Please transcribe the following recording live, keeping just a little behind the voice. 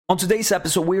On today's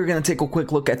episode, we're going to take a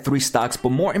quick look at 3 stocks,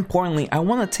 but more importantly, I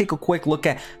want to take a quick look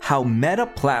at how Meta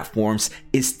Platforms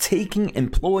is taking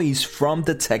employees from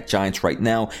the tech giants right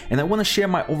now, and I want to share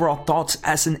my overall thoughts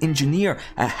as an engineer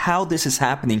at how this is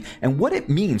happening and what it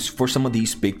means for some of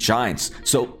these big giants.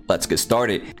 So let's get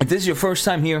started. If this is your first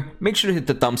time here, make sure to hit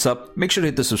the thumbs up, make sure to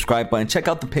hit the subscribe button, check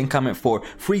out the pinned comment for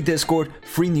free Discord,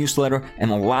 free newsletter,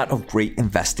 and a lot of great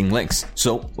investing links.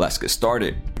 So let's get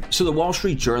started. So the Wall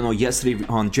Street Journal yesterday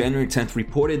on January 10th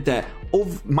reported that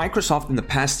Microsoft in the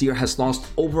past year has lost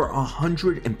over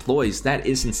 100 employees. That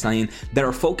is insane. That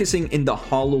are focusing in the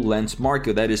HoloLens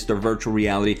market. That is the virtual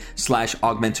reality /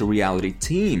 augmented reality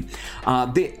team.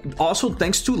 They also,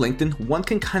 thanks to LinkedIn, one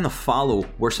can kind of follow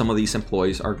where some of these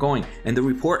employees are going. And the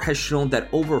report has shown that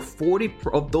over 40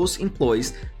 of those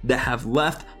employees that have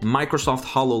left Microsoft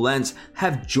HoloLens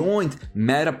have joined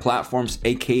Meta Platforms,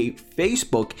 aka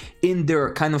Facebook, in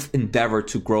their kind of endeavor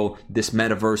to grow this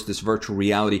metaverse, this virtual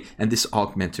reality, and this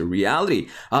augmented reality.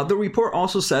 The report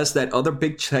also says that other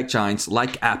big tech giants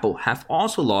like Apple have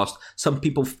also lost some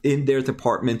people in their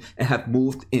department and have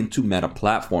moved into Meta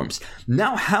Platforms.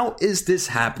 Now, how is this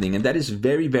happening? And that is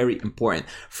very, very important.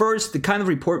 First, the kind of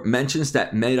report mentions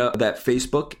that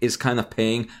Facebook is kind of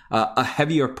paying a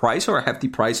heavier price or a hefty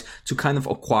price to kind of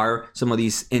acquire some of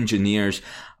these engineers.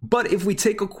 But if we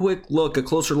take a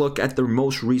closer look at their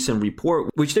most recent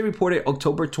report, which they reported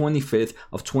October 25th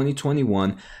of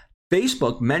 2021,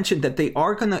 Facebook mentioned that they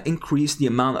are going to increase the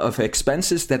amount of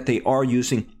expenses that they are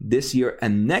using this year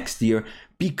and next year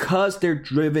because they're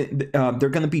going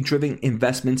to be driving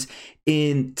investments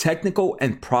in technical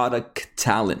and product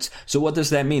talent. So what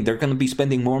does that mean? They're going to be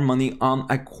spending more money on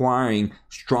acquiring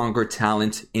stronger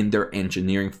talent in their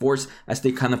engineering force as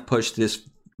they kind of push this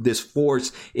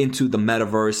force into the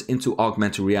metaverse, into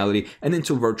augmented reality, and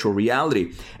into virtual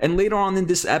reality. And later on in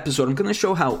this episode, I'm going to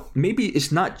show how maybe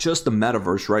it's not just the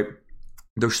metaverse, right?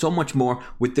 There's so much more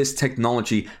with this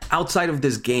technology outside of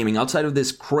this gaming, outside of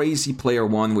this crazy player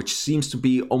one, which seems to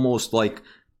be almost like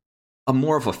a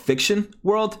more of a fiction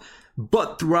world.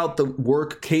 But throughout the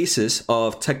work cases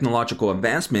of technological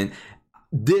advancement,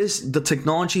 the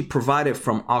technology provided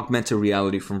from augmented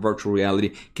reality, from virtual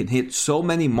reality, can hit so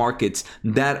many markets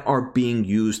that are being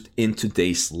used in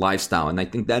today's lifestyle. And I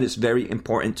think that is very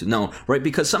important to know, right?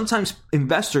 Because sometimes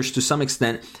investors, to some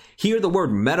extent, hear the word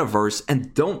metaverse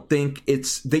and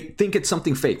they think it's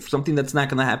something fake, something that's not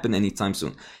going to happen anytime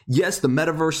soon. Yes, the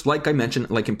metaverse, like I mentioned,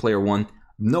 like in Player One,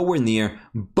 nowhere near,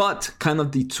 but kind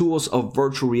of the tools of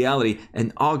virtual reality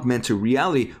and augmented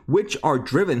reality, which are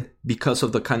driven because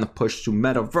of the kind of push to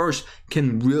metaverse,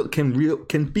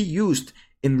 can be used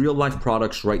in real life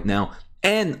products right now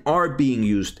and are being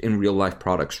used in real life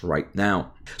products right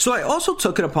now. So I also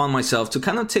took it upon myself to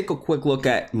kind of take a quick look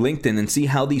at LinkedIn and see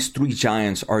how these 3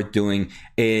 giants are doing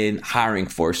in hiring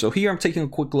for. So here I'm taking a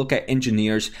quick look at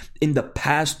engineers in the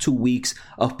past 2 weeks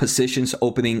of positions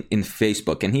opening in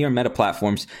Facebook. And here are Meta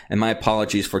Platforms, and my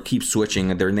apologies for keep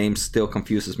switching, their name still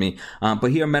confuses me.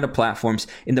 But here are Meta Platforms.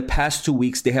 In the past 2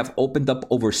 weeks, they have opened up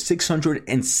over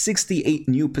 668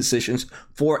 new positions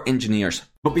for engineers.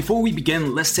 But before we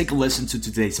begin, let's take a listen to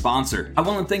today's sponsor. I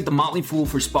want to thank The Motley Fool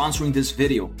for sponsoring this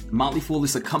video. The Motley Fool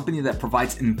is a company that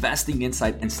provides investing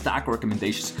insight and stock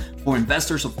recommendations for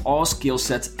investors of all skill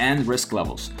sets and risk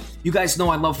levels. You guys know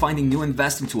I love finding new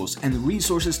investing tools and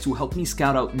resources to help me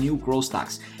scout out new growth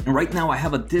stocks. And right now I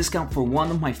have a discount for one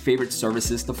of my favorite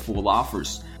services The Fool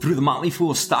offers. Through the Motley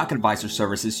Fool Stock Advisor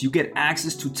services, you get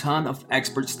access to a ton of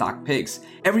expert stock picks.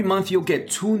 Every month you'll get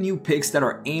 2 new picks that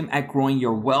are aimed at growing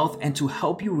your wealth and to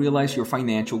help you realize your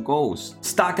financial goals.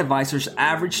 Stock Advisor's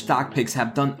average stock picks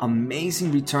have done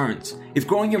amazing returns. If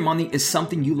growing your money is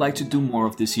something you'd like to do more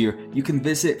of this year, you can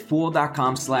visit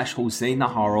fool.com/Jose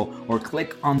Najarro or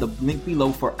click on the link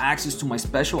below for access to my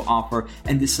special offer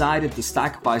and decide if the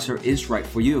Stock Advisor is right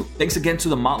for you. Thanks again to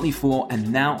the Motley Fool,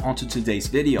 and now onto today's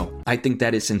video. I think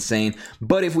that is insane,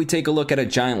 but if we take a look at a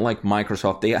giant like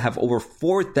Microsoft, they have over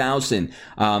 4,000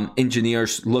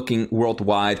 engineers looking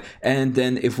worldwide, and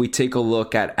then if we take a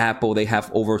look at Apple, they have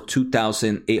over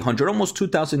 2,800, almost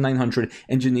 2,900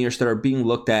 engineers that are being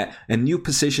looked at, and new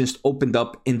positions opened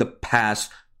up in the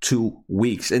past 2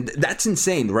 weeks. And that's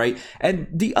insane, right? And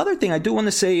the other thing I do want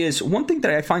to say is one thing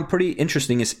that I find pretty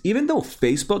interesting is even though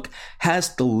Facebook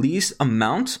has the least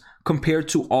amount compared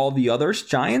to all the others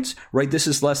giants, right? This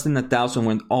is less than 1,000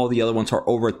 when all the other ones are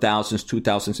over thousands,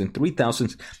 2,000s, and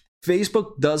 3,000s.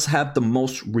 Facebook does have the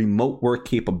most remote work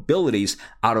capabilities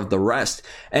out of the rest.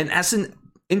 And as an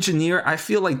engineer, I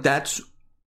feel like that's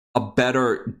a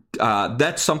better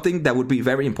that's something that would be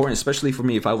very important, especially for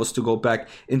me. If I was to go back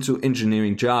into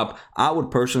engineering job, I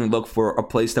would personally look for a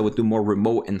place that would do more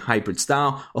remote and hybrid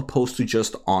style opposed to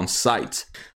just on site.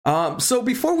 So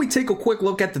before we take a quick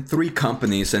look at the three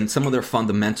companies and some of their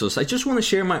fundamentals, I just want to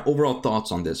share my overall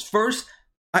thoughts on this. First,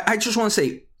 I just want to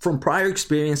say, from prior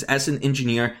experience as an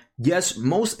engineer, yes,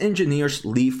 most engineers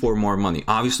leave for more money.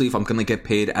 Obviously, if I'm going to get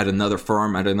paid at another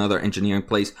firm, at another engineering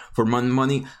place for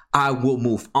money, I will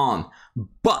move on.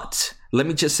 But let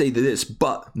me just say this,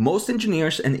 but most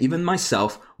engineers and even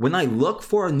myself, when I look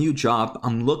for a new job,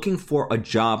 I'm looking for a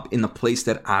job in a place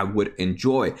that I would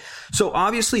enjoy. So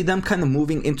obviously them kind of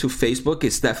moving into Facebook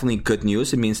is definitely good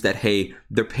news. It means that, hey,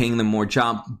 they're paying them more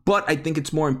job, but I think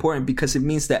it's more important because it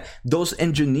means that those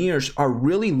engineers are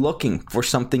really looking for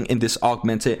something in this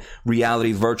augmented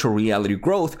reality, virtual reality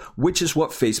growth, which is what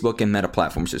Facebook and Meta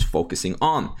Platforms is focusing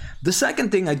on. The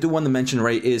second thing I do want to mention,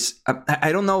 right, is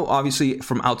I don't know, obviously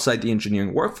from outside the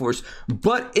engineering workforce,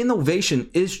 but innovation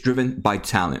is driven by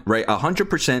talent, right?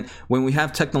 100%. When we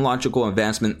have technological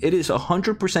advancement, it is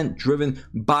 100% driven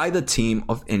by the team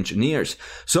of engineers.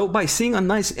 So by seeing a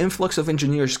nice influx of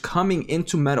engineers coming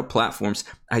into Meta Platforms,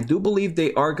 I do believe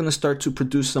they are going to start to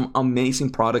produce some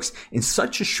amazing products in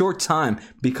such a short time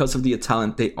because of the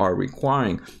talent they are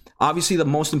requiring. Obviously, the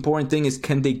most important thing is,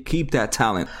 can they keep that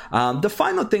talent? The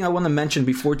final thing I want to mention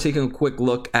before taking a quick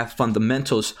look at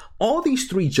fundamentals, all these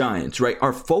three giants, right,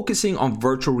 are focusing on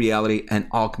virtual reality and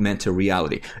augmented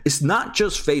reality. It's not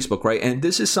just Facebook, right? And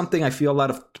this is something I feel a lot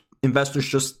of investors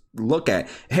just look at.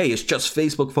 Hey, it's just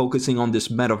Facebook focusing on this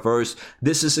metaverse.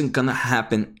 This isn't going to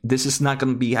happen. This is not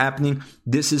going to be happening.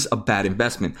 This is a bad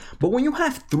investment. But when you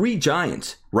have three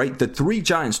giants, right, the three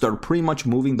giants that are pretty much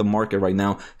moving the market right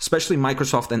now, especially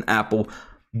Microsoft and Apple,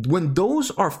 when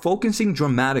those are focusing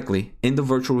dramatically in the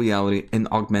virtual reality and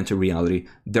augmented reality,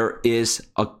 that is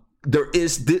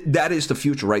the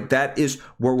future, right? That is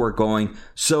where we're going.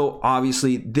 So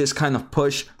obviously this kind of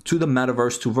push to the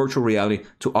metaverse, to virtual reality,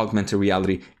 to augmented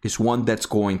reality is one that's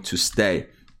going to stay.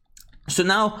 So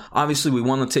now, obviously, we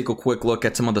want to take a quick look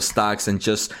at some of the stocks and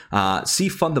just see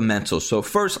fundamentals. So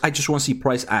first, I just want to see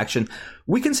price action.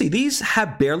 We can see these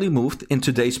have barely moved in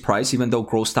today's price, even though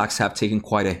growth stocks have taken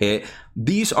quite a hit.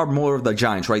 These are more of the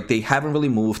giants, right? They haven't really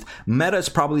moved. Meta is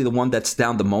probably the one that's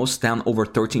down the most, down over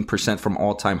 13% from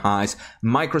all-time highs.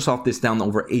 Microsoft is down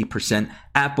over 8%.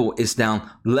 Apple is down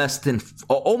less than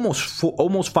almost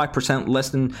 5%, less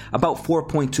than about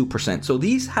 4.2%. So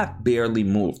these have barely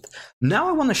moved. Now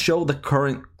I want to show the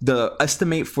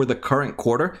estimate for the current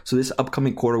quarter. So this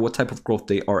upcoming quarter, what type of growth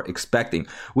they are expecting.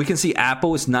 We can see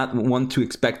Apple is not one to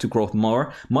expect to grow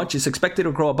much. It's expected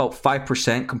to grow about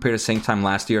 5% compared to the same time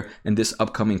last year in this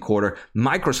upcoming quarter.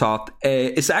 Microsoft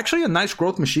is actually a nice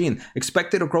growth machine,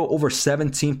 expected to grow over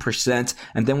 17%.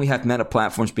 And then we have Meta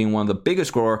Platforms being one of the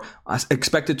biggest grower,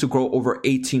 expected to grow over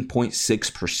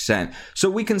 18.6%. So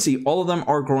we can see all of them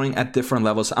are growing at different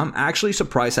levels. I'm actually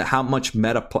surprised at how much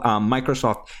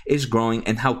Microsoft is growing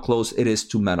and how close it is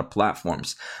to Meta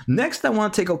Platforms. Next, I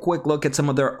want to take a quick look at some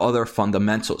of their other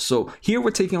fundamentals. So here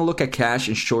we're taking a look at cash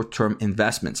and short-term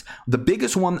investments. The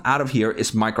biggest one out of here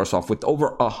is Microsoft with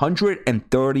over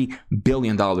 $130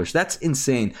 billion. That's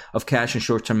insane of cash and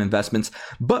short-term investments.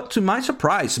 But to my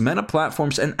surprise, Meta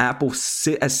Platforms and Apple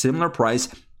sit at similar price.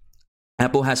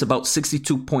 Apple has about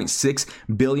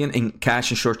 $62.6 billion in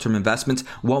cash and short-term investments,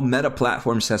 while Meta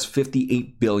Platforms has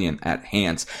 $58 billion at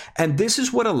hands. And this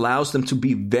is what allows them to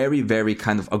be very, very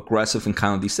kind of aggressive in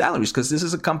kind of these salaries, because this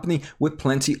is a company with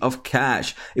plenty of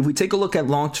cash. If we take a look at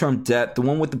long-term debt, the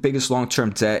one with the biggest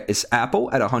long-term debt is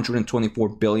Apple at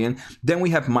 $124 billion. Then we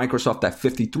have Microsoft at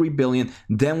 $53 billion.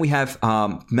 Then we have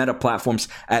Meta Platforms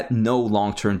at no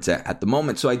long-term debt at the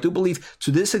moment. So I do believe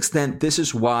to this extent, this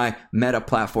is why Meta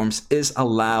Platforms is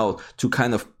allowed to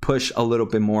kind of push a little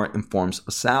bit more in forms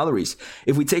of salaries.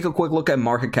 If we take a quick look at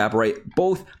market cap, right,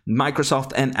 both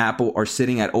Microsoft and Apple are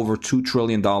sitting at over $2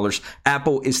 trillion.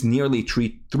 Apple is nearly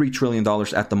 $3 trillion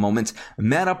at the moment.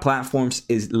 Meta Platforms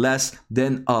is less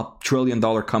than $1 trillion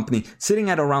company, sitting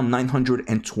at around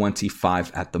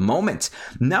 925 at the moment.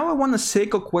 Now I want to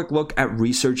take a quick look at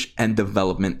research and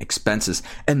development expenses.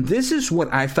 And this is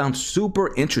what I found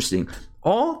super interesting.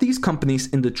 All these companies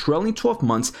in the trailing 12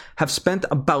 months have spent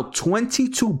about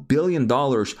 $22 billion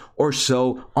or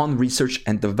so on research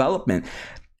and development.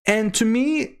 And to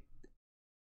me,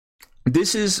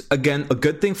 this is, again, a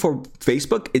good thing for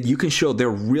Facebook. You can show they're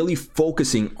really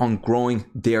focusing on growing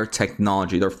their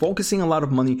technology. They're focusing a lot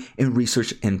of money in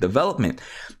research and development.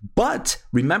 But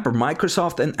remember,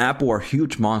 Microsoft and Apple are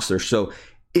huge monsters. So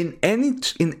in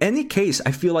any case,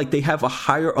 I feel like they have a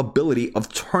higher ability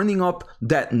of turning up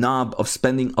that knob of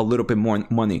spending a little bit more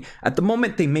money. At the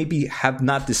moment, they maybe have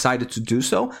not decided to do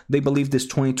so. They believe this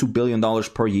 $22 billion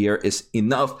per year is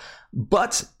enough.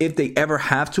 But if they ever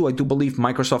have to, I do believe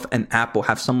Microsoft and Apple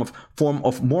have some form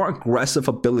of more aggressive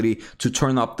ability to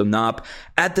turn up the knob.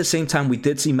 At the same time, we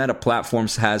did see Meta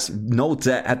Platforms has no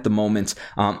debt at the moment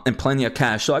and plenty of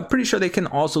cash. So I'm pretty sure they can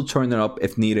also turn it up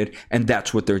if needed. And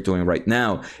that's what they're doing right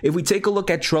now. If we take a look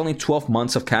at trailing 12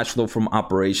 months of cash flow from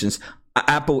operations,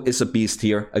 Apple is a beast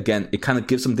here. Again, it kind of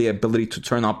gives them the ability to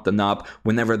turn up the knob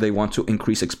whenever they want to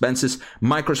increase expenses.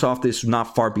 Microsoft is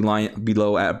not far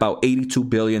below at about 82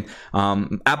 billion.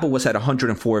 Apple was at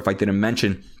 104 if I didn't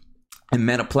mention. And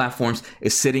Meta Platforms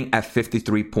is sitting at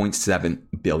 $53.7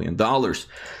 billion.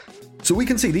 So we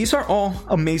can see these are all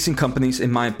amazing companies in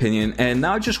my opinion. And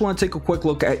now I just want to take a quick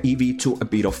look at EV to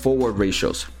EBITDA forward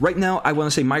ratios. Right now, I want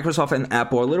to say Microsoft and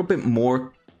Apple are a little bit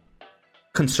more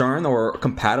concern or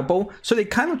compatible, so they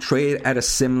kind of trade at a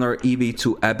similar EV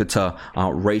to EBITDA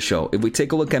ratio. If we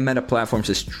take a look at Meta Platforms,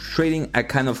 it's trading at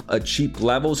kind of a cheap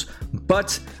levels,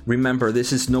 but remember,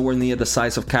 this is nowhere near the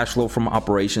size of cash flow from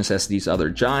operations as these other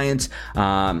giants,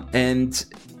 and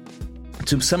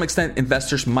to some extent,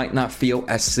 investors might not feel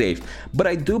as safe. But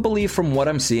I do believe from what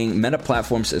I'm seeing, Meta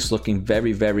Platforms is looking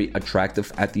very, very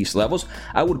attractive at these levels.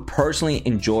 I would personally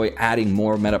enjoy adding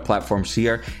more Meta Platforms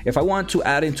here. If I want to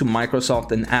add into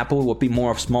Microsoft and Apple, it would be more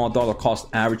of small dollar cost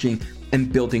averaging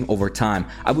and building over time.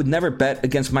 I would never bet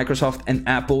against Microsoft and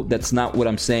Apple. That's not what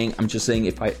I'm saying. I'm just saying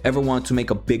if I ever want to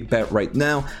make a big bet right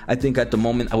now, I think at the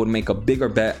moment I would make a bigger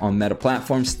bet on Meta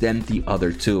Platforms than the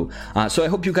other two. So I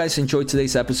hope you guys enjoyed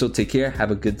today's episode. Take care,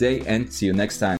 have a good day, and see you next time.